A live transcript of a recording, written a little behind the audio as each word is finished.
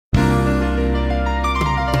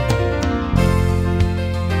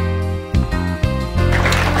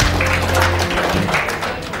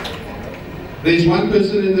There's one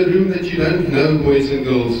person in the room that you don't know, boys and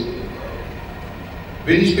girls.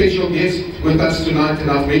 Very special guest with us tonight,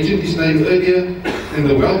 and I've mentioned his name earlier in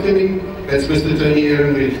the welcoming. That's Mr. Tony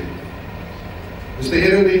Ehrenreich. Mr.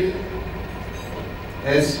 Ehrenreich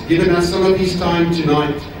has given us some of his time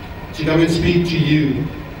tonight to come and speak to you,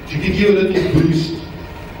 to give you a little boost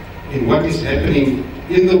in what is happening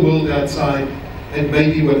in the world outside and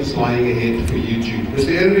maybe what is lying ahead for you too.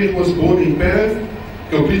 Mr. Ehrenreich was born in Para,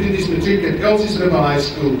 completed his Matric at Elsies River High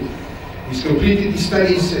School. He's completed his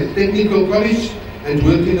studies at Technical College and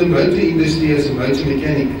worked in the motor industry as a motor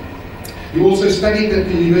mechanic. He also studied at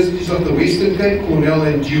the universities of the Western Cape, Cornell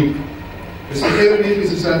and Duke. Mr. Ehrenreich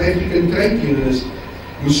is a South African trade unionist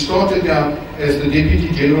who started out as the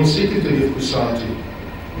Deputy General Secretary of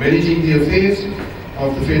COSATU, managing the affairs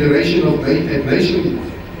of the Federation at nation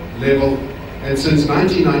level, and since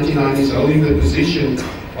 1999 is holding the position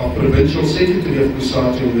of Provincial Secretary of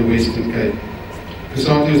COSATU in the Western Cape.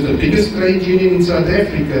 COSATU is the biggest trade union in South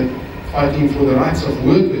Africa, fighting for the rights of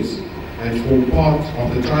workers and form part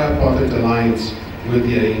of the tripartite alliance with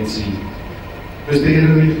the ANC. Mr.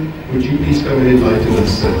 Ehrenreich, would you please come and enlighten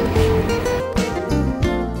us, sir?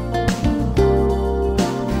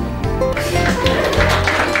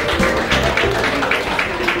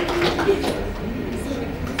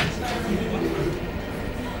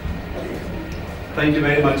 Thank you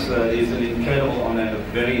very much, sir. It is an incredible honor and a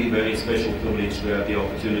very, very special privilege to have the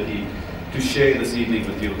opportunity to share this evening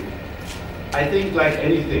with you. I think, like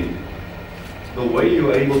anything, the way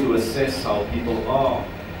you're able to assess how people are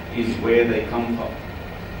is where they come from.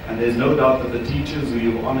 And there's no doubt that the teachers who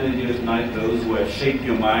you've honored here tonight, those who have shaped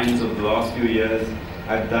your minds over the last few years,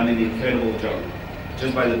 have done an incredible job.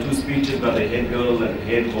 Just by the two speeches by the head girl and the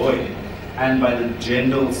head boy, and by the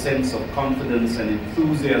general sense of confidence and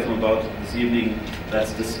enthusiasm about this evening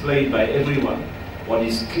that's displayed by everyone, what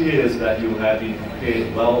is clear is that you have been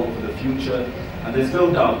prepared well for the future, and there's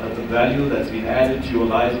no doubt that the value that's been added to your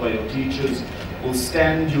lives by your teachers will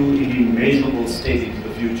stand you in immeasurable stead into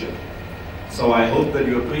the future. So I hope that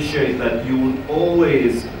you appreciate that you will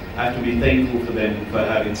always have to be thankful for them for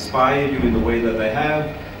having inspired you in the way that they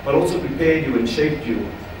have, but also prepared you and shaped you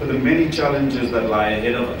for the many challenges that lie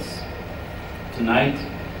ahead of us. Tonight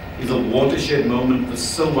is a watershed moment for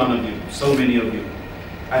so many of you,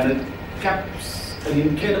 and it caps an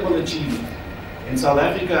incredible achievement. In South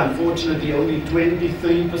Africa, unfortunately, only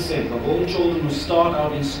 23% of all children who start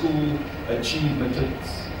out in school achieve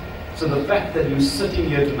matrics. So the fact that you're sitting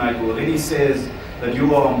here tonight already says that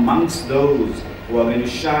you are amongst those who are going to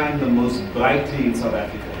shine the most brightly in South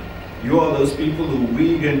Africa. You are those people who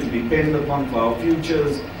we're going to depend upon for our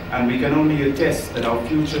futures, and we can only attest that our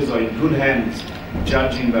futures are in good hands,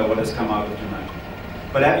 judging by what has come out of tonight.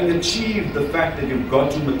 But having achieved the fact that you've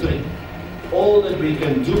got to Matric, all that we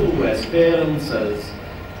can do as parents, as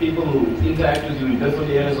people who interact with you in different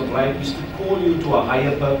areas of life, is to call you to a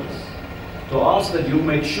higher purpose. To ask that you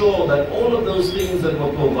make sure that all of those things that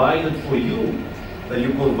were provided for you, that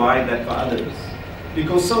you provide that for others.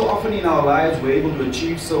 Because so often in our lives we're able to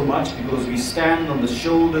achieve so much because we stand on the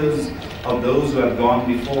shoulders of those who have gone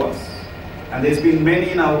before us. And there's been many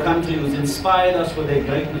in our country who's inspired us for their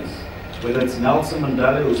greatness. Whether it's Nelson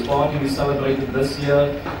Mandela, whose party we celebrated this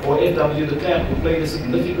year, or F.W. de Klerk, who played a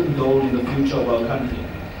significant role in the future of our country.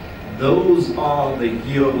 Those are the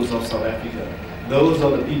heroes of South Africa. Those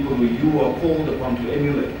are the people who you are called upon to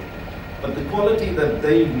emulate. But the quality that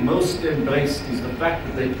they've most embraced is the fact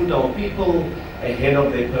that they put our people ahead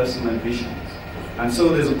of their personal ambitions. And so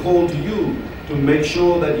there's a call to you to make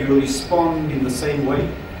sure that you respond in the same way.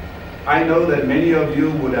 I know that many of you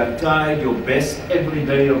would have tried your best every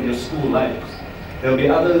day of your school lives. There'll be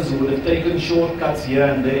others who would have taken shortcuts here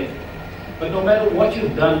and there. But no matter what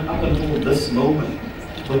you've done up until this moment,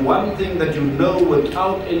 the one thing that you know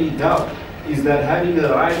without any doubt is that having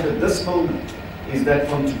arrived at this moment is that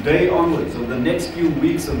from today onwards, over the next few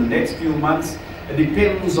weeks and the next few months, it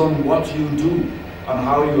depends on what you do, on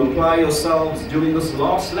how you apply yourselves during this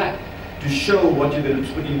last lap to show what you're going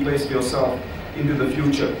to put in place for yourself into the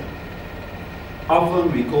future.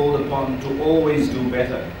 Often we're called upon to always do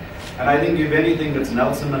better. And I think if anything, it's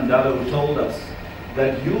Nelson Mandela who told us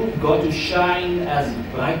that you've got to shine as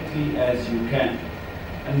brightly as you can.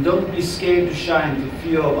 And don't be scared to shine for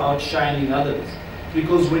fear of outshining others.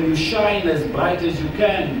 Because when you shine as bright as you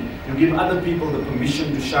can, you give other people the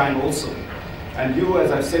permission to shine also. And you,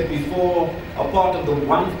 as I've said before, are part of the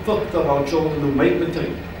 1/5 of our children who make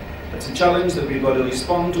Matric. It's a challenge that we've got to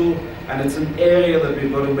respond to, and it's an area that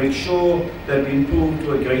we've got to make sure that we improve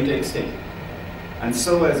to a greater extent. And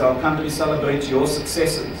so as our country celebrates your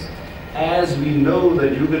successes, as we know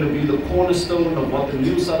that you're going to be the cornerstone of what the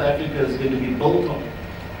new South Africa is going to be built on,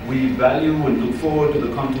 we value and look forward to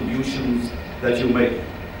the contributions that you make.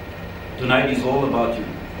 Tonight is all about you.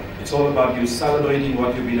 It's all about you celebrating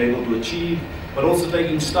what you've been able to achieve, but also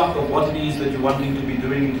taking stock of what it is that you're wanting to be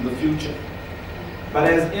doing into the future. But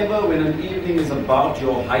as ever, when an evening is about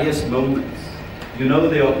your highest moments, you know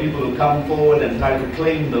there are people who come forward and try to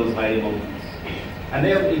claim those high moments. And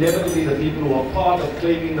inevitably the people who are part of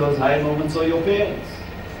claiming those high moments are your parents.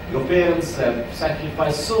 Your parents have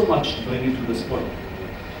sacrificed so much to bring you to this point.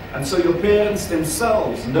 And so your parents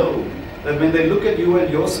themselves know that when they look at you and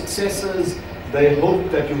your successes, they hope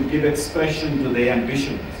that you give expression to their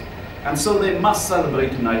ambitions. And so they must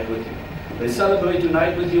celebrate tonight with you. They celebrate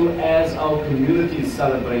tonight with you as our communities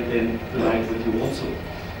celebrate them tonight with you also.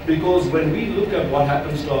 Because when we look at what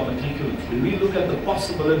happens to our matriculants, when we look at the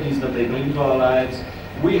possibilities that they bring to our lives,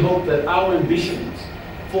 we hope that our ambitions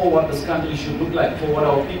for what this country should look like, for what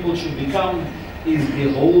our people should become, is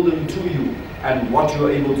beholden to you and what you're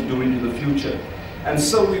able to do into the future. And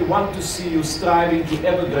so we want to see you striving to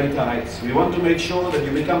ever greater heights. We want to make sure that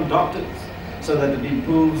you become doctors so that it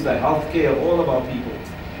improves the health care of all of our people.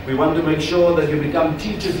 We want to make sure that you become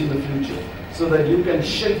teachers in the future so that you can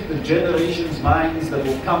shape the generations' minds that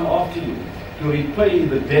will come after you to repay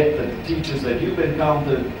the debt that the teachers that you've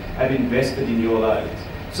encountered have invested in your lives.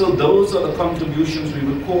 So those are the contributions we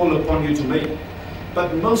would call upon you to make.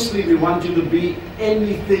 But mostly we want you to be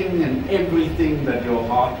anything and everything that your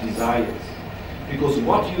heart desires. Because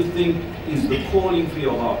what you think is the calling for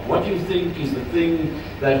your heart, what you think is the thing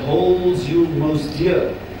that holds you most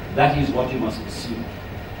dear, that is what you must pursue.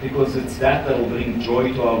 Because it's that will bring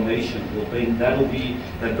joy to our nation,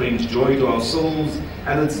 that brings joy to our souls,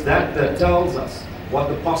 and it's that tells us what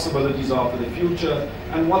the possibilities are for the future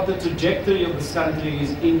and what the trajectory of this country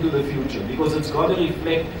is into the future. Because it's got to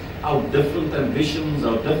reflect our different ambitions,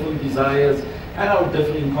 our different desires, and our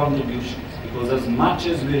different contributions. Because as much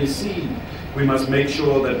as we receive, we must make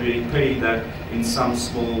sure that we repay that in some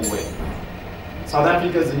small way. South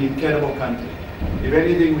Africa is an incredible country. If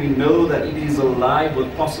anything, we know that it is alive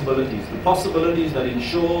with possibilities. The possibilities that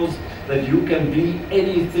ensures that you can be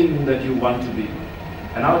anything that you want to be.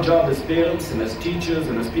 And our job as parents and as teachers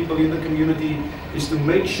and as people in the community is to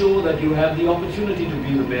make sure that you have the opportunity to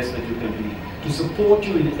be the best that you can be, to support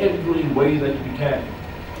you in every way that we can.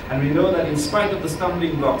 And we know that in spite of the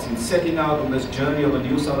stumbling blocks in setting out on this journey of a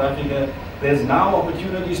new South Africa, there's now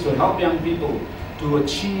opportunities to help young people to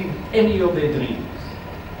achieve any of their dreams.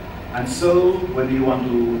 And so, whether you want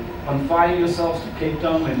to confine yourselves to Cape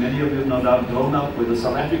Town, and many of you have no doubt grown up, whether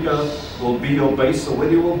South Africa will be your base, or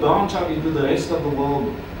whether you will branch out into the rest of the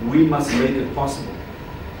world, we must make it possible.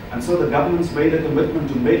 And so the government's made a commitment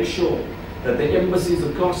to make sure that the embassies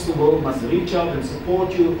across the world must reach out and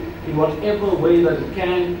support you in whatever way that it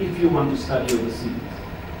can if you want to study overseas.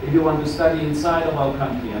 If you want to study inside of our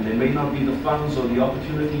country, and there may not be the funds or the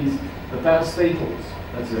opportunities, the parastatals,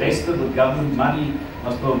 that's rested with government money,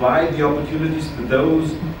 must provide the opportunities to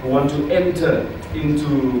those who want to enter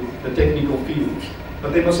into the technical field.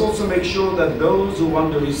 But they must also make sure that those who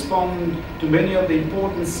want to respond to many of the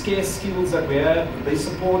important scarce skills that we have, they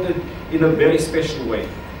support it in a very special way.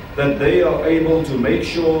 That they are able to make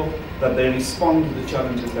sure that they respond to the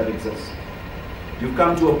challenges that exist. You've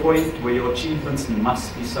come to a point where your achievements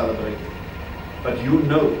must be celebrated. But you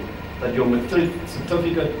know that your matric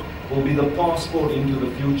certificate will be the passport into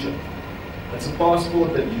the future. It's a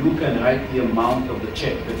passport that you can write the amount of the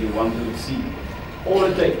check that you want to receive. All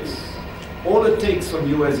it takes from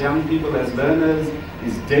you as young people, as learners,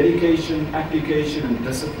 is dedication, application, and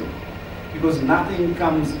discipline. Because nothing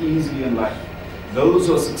comes easily in life. Those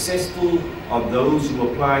who are successful are those who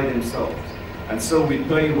apply themselves. And so we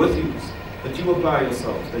pray with you that you apply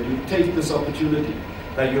yourselves, that you take this opportunity,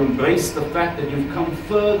 that you embrace the fact that you've come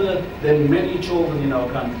further than many children in our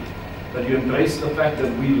country, that you embrace the fact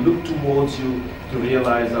that we look towards you to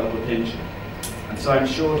realize our potential. And so I'm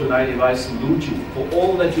sure tonight, if I salute you for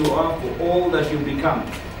all that you are, for all that you've become,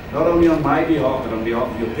 not only on my behalf, but on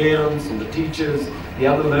behalf of your parents and the teachers, the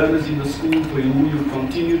other learners in the school for whom you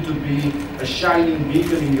continue to be a shining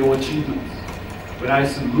beacon in your achievements. When I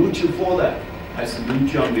salute you for that, I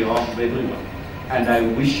salute you on behalf of everyone. And I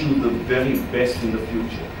wish you the very best in the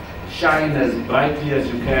future. Shine as brightly as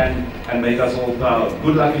you can and make us all proud.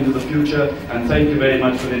 Good luck into the future, and thank you very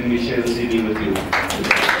much for letting me share this evening with you.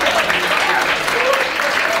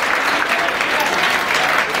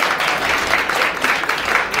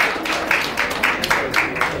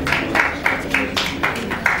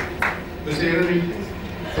 Mr.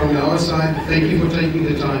 Ehrenreich, from our side, thank you for taking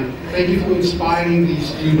the time. Thank you for inspiring these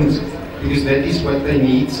students because that is what they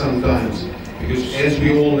need sometimes. Because as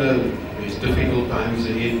we all know, there's difficult times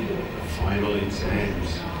ahead, final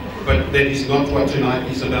exams. But that is not what tonight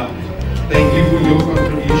is about. Thank you for your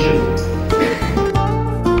contribution.